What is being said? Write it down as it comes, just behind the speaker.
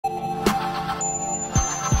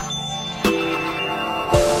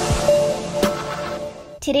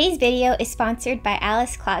Today's video is sponsored by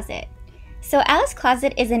Alice Closet. So Alice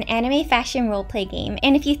Closet is an anime fashion roleplay game,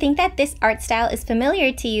 and if you think that this art style is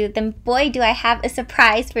familiar to you, then boy do I have a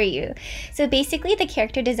surprise for you. So basically the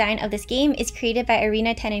character design of this game is created by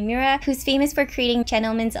Arina Tanemura, who's famous for creating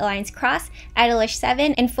Gentleman's Alliance Cross, Idolish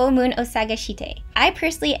 7, and Full Moon Osaga Shite. I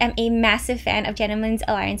personally am a massive fan of Gentleman's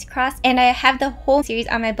Alliance Cross, and I have the whole series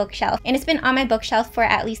on my bookshelf, and it's been on my bookshelf for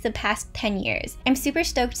at least the past 10 years. I'm super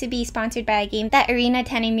stoked to be sponsored by a game that Arina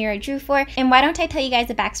Tanemura drew for, and why don't I tell you guys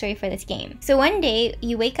the backstory for this game. So one day,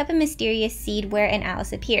 you wake up a mysterious seed where an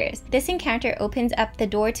Alice appears. This encounter opens up the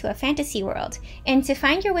door to a fantasy world, and to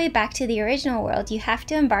find your way back to the original world, you have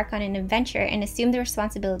to embark on an adventure and assume the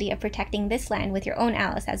responsibility of protecting this land with your own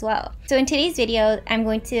Alice as well. So in today's video, I'm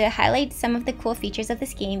going to highlight some of the cool features of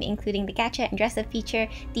this game, including the gacha and dress-up feature,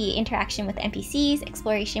 the interaction with NPCs,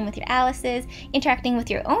 exploration with your Alices, interacting with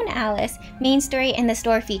your own Alice, main story, and the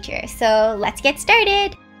store feature. So let's get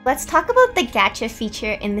started! Let's talk about the gacha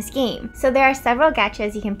feature in this game. So there are several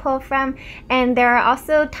gachas you can pull from, and there are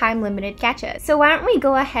also time-limited gachas. So why don't we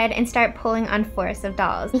go ahead and start pulling on Forest of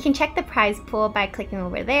Dolls. You can check the prize pool by clicking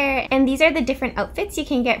over there, and these are the different outfits you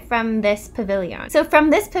can get from this pavilion. So from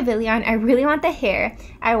this pavilion, I really want the hair,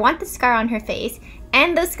 I want the scar on her face,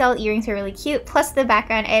 and those skull earrings are really cute, plus the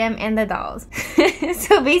background item and the dolls.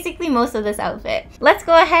 So basically most of this outfit. Let's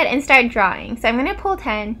go ahead and start drawing. So I'm gonna pull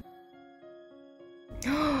 10.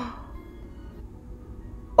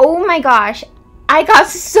 Oh my gosh, I got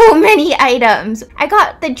so many items. I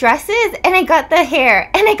got the dresses, and I got the hair,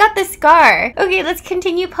 and I got the scar. Okay, let's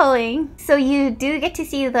continue pulling. So you do get to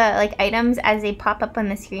see the items as they pop up on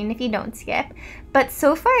the screen if you don't skip. But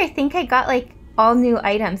so far I think I got all new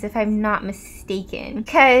items if I'm not mistaken,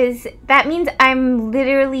 because that means I'm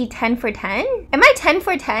literally 10 for 10. Am I 10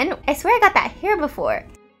 for 10? I swear I got that hair before.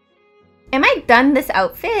 Am I done this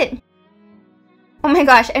outfit? Oh my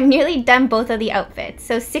gosh, I'm nearly done both of the outfits.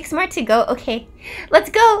 So 6 more to go. Okay,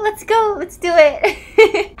 let's go, let's go, let's do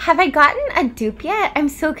it. Have I gotten a dupe yet? I'm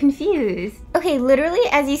so confused. Okay, literally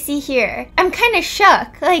as you see here, I'm kind of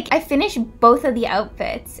shook. I finished both of the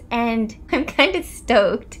outfits and I'm kind of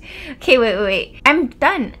stoked. Okay, wait. I'm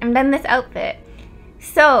done this outfit.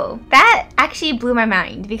 So that actually blew my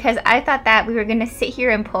mind because I thought that we were gonna sit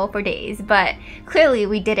here and pull for days, but clearly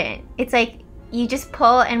we didn't. It's you just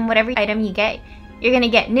pull and whatever item you get, you're gonna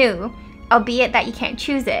get new, albeit that you can't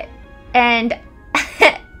choose it. And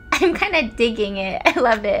I'm kind of digging it. I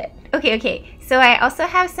love it. Okay. So I also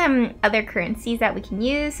have some other currencies that we can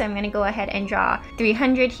use. So I'm gonna go ahead and draw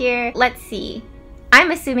 300 here. Let's see.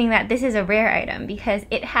 I'm assuming that this is a rare item because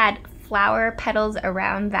it had flower petals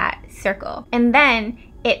around that circle. And then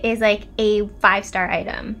it is a 5-star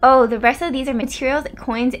item. Oh, the rest of these are materials,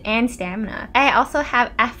 coins, and stamina. I also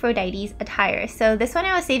have Aphrodite's attire. So this one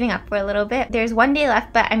I was saving up for a little bit. There's 1 day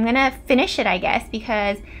left, but I'm gonna finish it, I guess,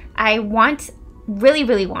 because I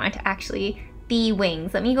really want, actually, the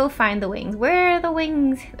wings. Let me go find the wings. Where are the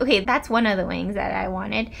wings? Okay, that's one of the wings that I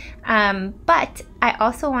wanted. But I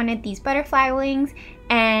also wanted these butterfly wings,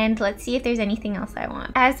 and let's see if there's anything else I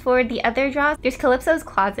want. As for the other draws, there's Calypso's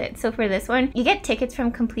Closet. So for this one, you get tickets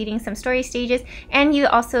from completing some story stages, and you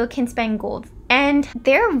also can spend gold. And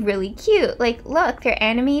they're really cute. Look, they're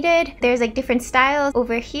animated. There's different styles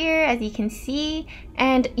over here, as you can see.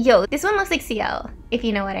 And yo, this one looks like CL, if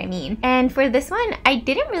you know what I mean. And for this one, I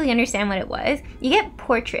didn't really understand what it was. You get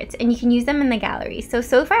portraits, and you can use them in the gallery. So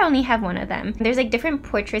far I only have one of them. There's different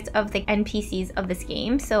portraits of the NPCs of this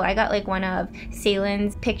game. So I got one of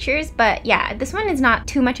Seilan's pictures, but yeah, this one is not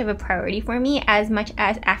too much of a priority for me as much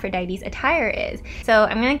as Aphrodite's attire is. So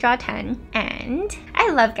I'm gonna draw 10, and I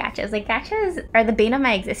love gachas. Gachas are the bane of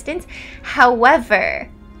my existence. However,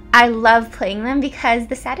 I love playing them because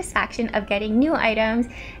the satisfaction of getting new items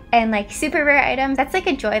and super rare items, that's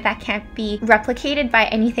a joy that can't be replicated by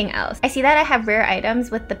anything else. I see that I have rare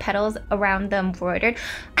items with the petals around them embroidered.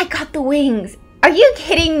 I got the wings. Are you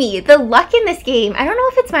kidding me? The luck in this game, I don't know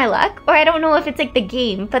if it's my luck or I don't know if it's the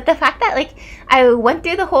game, but the fact that I went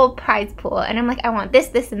through the whole prize pool and I'm I want this,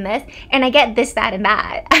 this, and this, and I get this, that, and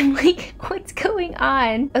that. I'm what's going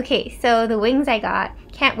on? Okay, so the wings I got,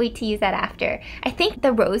 can't wait to use that after. I think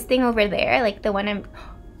the rose thing over there, the one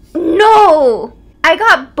No! I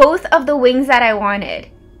got both of the wings that I wanted.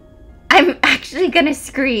 I'm actually gonna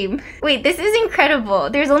scream. Wait, this is incredible.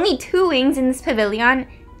 There's only 2 wings in this pavilion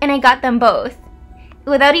and I got them both.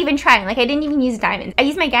 without even trying. Like, I didn't even use diamonds. I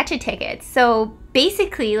used my gacha tickets. So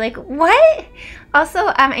basically, like, what?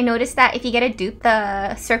 Also, I noticed that if you get a dupe,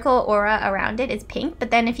 the circle aura around it is pink,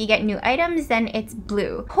 but then if you get new items, then it's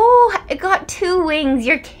blue. Oh, I got 2 wings.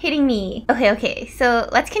 You're kidding me. Okay, so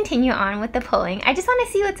let's continue on with the pulling. I just want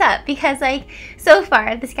to see what's up because, like, so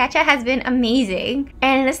far, this gacha has been amazing.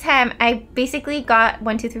 And this time, I basically got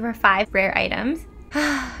 1, 2, 3, 4, 5 rare items.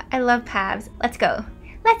 I love Pabs. Let's go.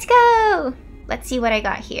 Let's go! Let's see what I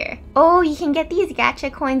got here. Oh, you can get these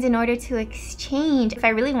gacha coins in order to exchange. If I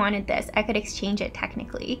really wanted this, I could exchange it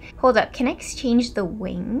technically. Hold up, can I exchange the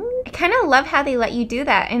wings? I kind of love how they let you do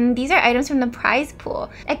that. And these are items from the prize pool.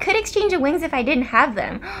 I could exchange the wings if I didn't have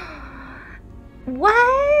them.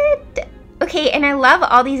 What? Okay, and I love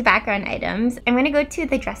all these background items. I'm gonna go to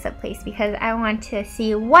the dress up place because I want to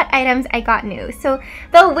see what items I got new. So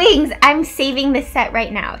the wings, I'm saving this set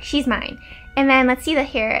right now. She's mine. And then let's see the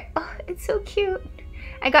hair. Oh, it's so cute.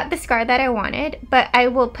 I got the scar that I wanted, but I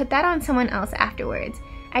will put that on someone else afterwards.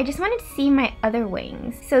 I just wanted to see my other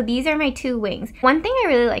wings. So these are my 2 wings. One thing I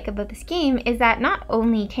really like about this game is that not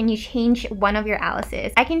only can you change one of your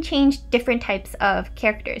Alices, I can change different types of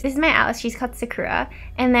characters. This is my Alice, she's called Sakura.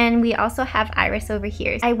 And then we also have Iris over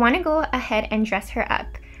here. I want to go ahead and dress her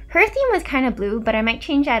up. Her theme was kind of blue, but I might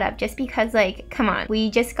change that up just because, like, come on.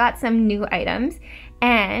 We just got some new items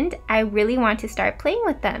and I really want to start playing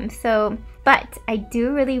with them. So, but I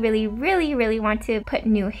do really want to put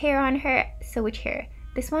new hair on her. So which hair?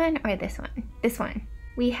 This one or this one? This one.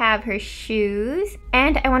 We have her shoes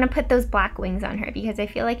and I want to put those black wings on her because I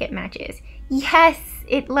feel like it matches. Yes,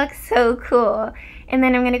 it looks so cool. And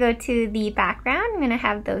then I'm going to go to the background. I'm going to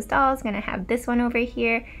have those dolls. I'm going to have this one over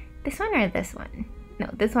here. This one or this one? No,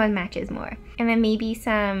 this one matches more. And then maybe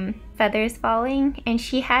some feathers falling. And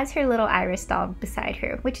she has her little Iris doll beside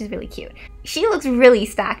her, which is really cute. She looks really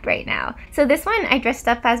stacked right now. So this one I dressed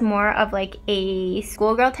up as more of like a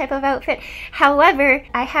schoolgirl type of outfit. However,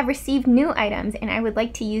 I have received new items and I would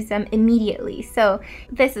like to use them immediately. So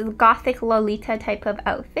this is gothic Lolita type of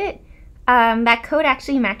outfit. That coat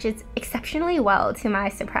actually matches exceptionally well to my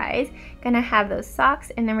surprise. Gonna have those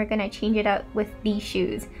socks and then we're gonna change it out with these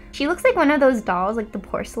shoes. She looks like one of those dolls, like the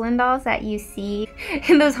porcelain dolls that you see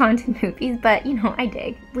in those haunted movies, but you know, I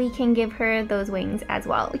dig. We can give her those wings as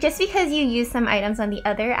well. Just because you use some items on the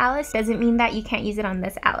other Alice doesn't mean that you can't use it on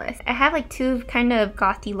this Alice. I have like 2 kind of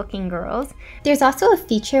gothy looking girls. There's also a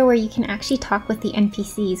feature where you can actually talk with the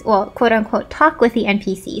NPCs, well, quote unquote, talk with the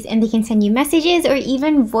NPCs, and they can send you messages or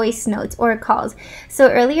even voice notes or calls.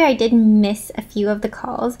 So earlier I did miss a few of the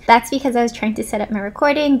calls. That's because I was trying to set up my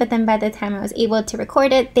recording, but then by the time I was able to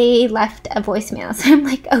record it, they left a voicemail. So I'm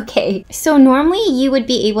like, okay. So normally you would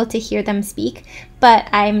be able to hear them speak, but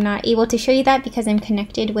I'm not able to show you that because I'm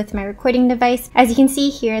connected with my recording device. As you can see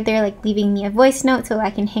here, they're like leaving me a voice note so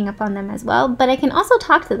I can hang up on them as well, but I can also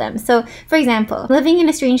talk to them. So for example, living in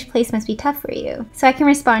a strange place must be tough for you. So I can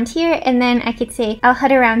respond here and then I could say, I'll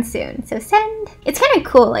head around soon. So send. It's kind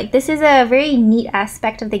of cool. Like this is a very neat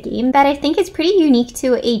aspect of the game that I think is pretty unique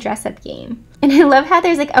to a dress-up game. And I love how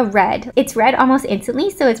there's like a red. It's red almost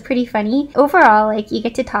instantly, so it's pretty funny. Overall, like you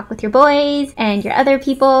get to talk with your boys and your other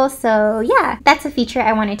people. So yeah, that's a feature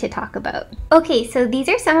I wanted to talk about. Okay, so these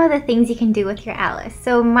are some of the things you can do with your Alice.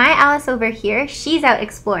 So my Alice over here, she's out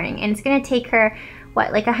exploring and it's gonna take her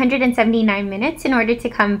what, like 179 minutes in order to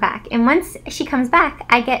come back. And once she comes back,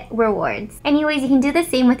 I get rewards. Anyways, you can do the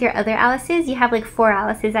same with your other Alices. You have like 4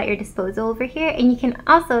 Alices at your disposal over here, and you can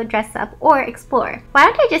also dress up or explore. Why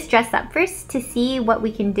don't I just dress up first to see what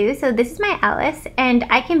we can do? So this is my Alice, and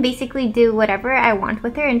I can basically do whatever I want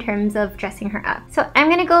with her in terms of dressing her up. So I'm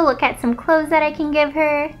gonna go look at some clothes that I can give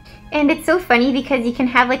her. And it's so funny because you can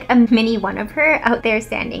have like a mini one of her out there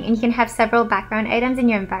standing, and you can have several background items in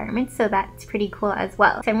your environment, so that's pretty cool as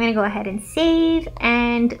well. So I'm gonna go ahead and save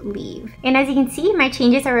and leave. And as you can see, my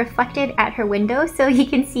changes are reflected at her window, so you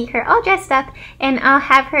can see her all dressed up, and I'll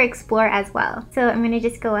have her explore as well. So I'm gonna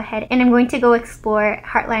just go ahead and I'm going to go explore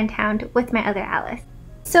Heartland Town with my other Alice.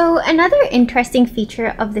 So another interesting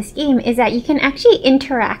feature of this game is that you can actually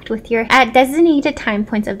interact with her at designated time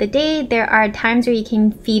points of the day. There are times where you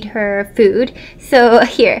can feed her food. So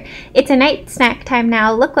here, it's a night snack time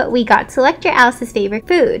now. Look what we got. Select your Alice's favorite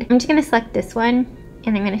food. I'm just gonna select this one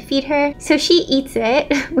and I'm gonna feed her. So she eats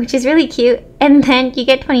it, which is really cute, and then you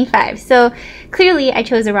get 25. So clearly I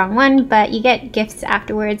chose the wrong one, but you get gifts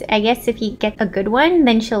afterwards. I guess if you get a good one,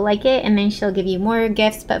 then she'll like it and then she'll give you more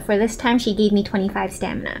gifts, but for this time she gave me 25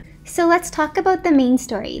 stamina. So let's talk about the main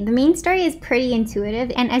story. The main story is pretty intuitive,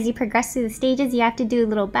 and as you progress through the stages, you have to do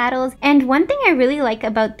little battles. And one thing I really like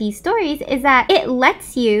about these stories is that it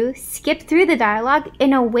lets you skip through the dialogue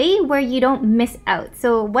in a way where you don't miss out.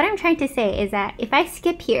 So what I'm trying to say is that if I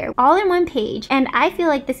skip here all in one page, and I feel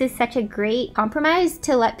like this is such a great compromise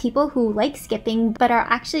to let people who like skipping but are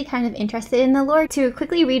actually kind of interested in the lore to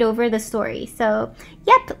quickly read over the story. So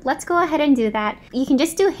yep, let's go ahead and do that. You can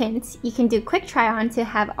just do hints, you can do quick try on to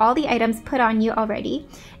have all the items put on you already,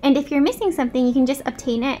 and if you're missing something you can just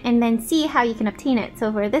obtain it and then see how you can obtain it.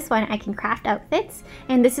 So for this one I can craft outfits,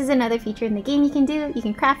 and this is another feature in the game you can do. You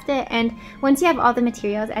can craft it, and once you have all the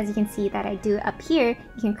materials, as you can see that I do up here,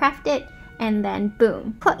 you can craft it and then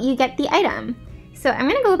boom, you get the item. So I'm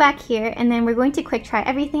gonna go back here and then we're going to quick try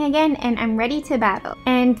everything again, and I'm ready to battle.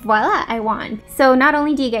 And voila, I won. So not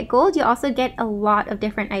only do you get gold, you also get a lot of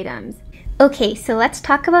different items. Okay, so let's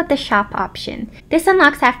talk about the shop option. This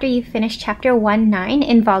unlocks after you finish chapter 1.9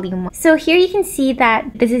 in volume 1. So here you can see that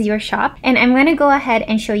this is your shop, and I'm going to go ahead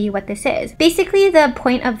and show you what this is. Basically, the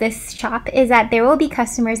point of this shop is that there will be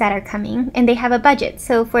customers that are coming and they have a budget.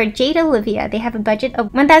 So for Jade Olivia, they have a budget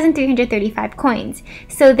of 1,335 coins.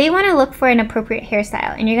 So they want to look for an appropriate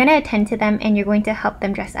hairstyle, and you're going to attend to them and you're going to help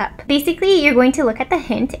them dress up. Basically, you're going to look at the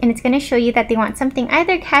hint and it's going to show you that they want something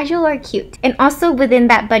either casual or cute, and also within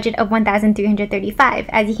that budget of 1,335,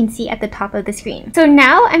 as you can see at the top of the screen. So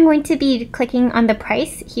now I'm going to be clicking on the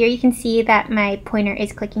price. Here you can see that my pointer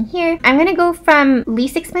is clicking here. I'm going to go from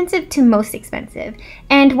least expensive to most expensive.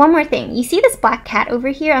 And one more thing, you see this black cat over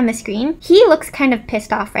here on the screen? He looks kind of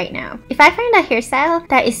pissed off right now. If I find a hairstyle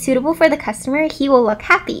that is suitable for the customer, he will look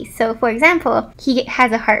happy. So for example, he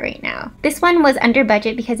has a heart right now. This one was under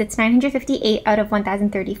budget because it's 958 out of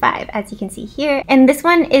 1,035, as you can see here. And this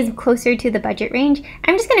one is closer to the budget range.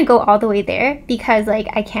 I'm just going to go all the way there because like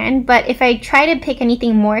I can, but if I try to pick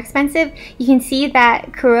anything more expensive, you can see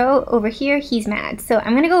that Kuro over here, he's mad. So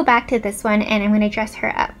I'm gonna go back to this one and I'm gonna dress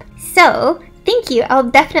her up. So thank you, I'll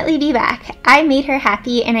definitely be back. I made her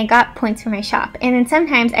happy and I got points for my shop, and then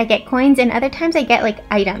sometimes I get coins and other times I get like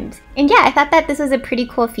items. And yeah, I thought that this was a pretty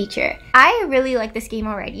cool feature. I really like this game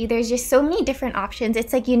already. There's just so many different options.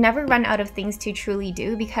 It's like you never run out of things to truly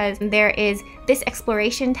do, because there is this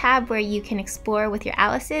exploration tab where you can explore with your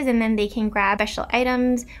Alices and then they can grab special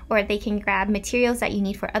items or they can grab materials that you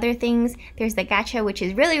need for other things. There's the gacha, which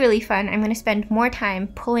is really, really fun. I'm going to spend more time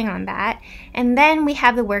pulling on that. And then we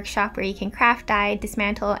have the workshop where you can craft, dye,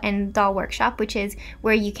 dismantle, and doll workshop, which is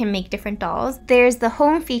where you can make different dolls. There's the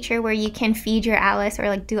home feature where you can feed your Alice or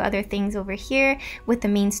like do other things over here with the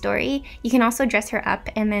main story. You can also dress her up,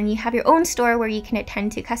 and then you have your own store where you can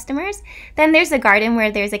attend to customers. Then there's the garden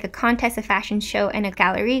where there's like a contest, a fashion show, and a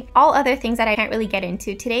gallery. All other things that I can't really get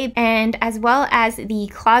into today. And as well as the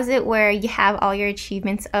closet where you have all your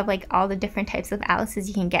achievements of like all the different types of Alices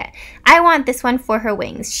you can get. I want this one for her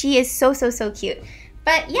wings. She is so, so, so cute.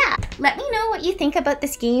 But yeah, let me know what you think about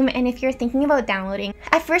this game and if you're thinking about downloading.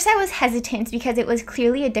 At first I was hesitant because it was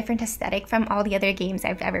clearly a different aesthetic from all the other games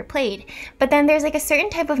I've ever played. But then there's like a certain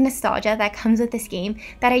type of nostalgia that comes with this game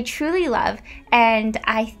that I truly love, and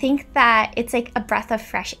I think that it's like a breath of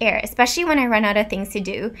fresh air, especially when I run out of things to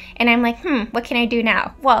do and I'm like, what can I do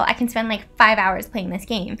now? Well, I can spend like 5 hours playing this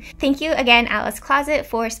game. Thank you again, Alice Closet,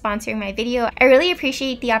 for sponsoring my video. I really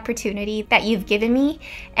appreciate the opportunity that you've given me,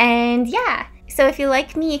 and yeah. So if you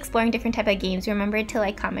like me exploring different type of games, remember to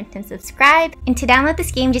like, comment, and subscribe. And to download this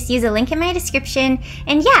game, just use a link in my description.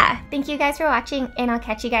 And yeah, thank you guys for watching, and I'll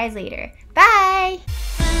catch you guys later. Bye!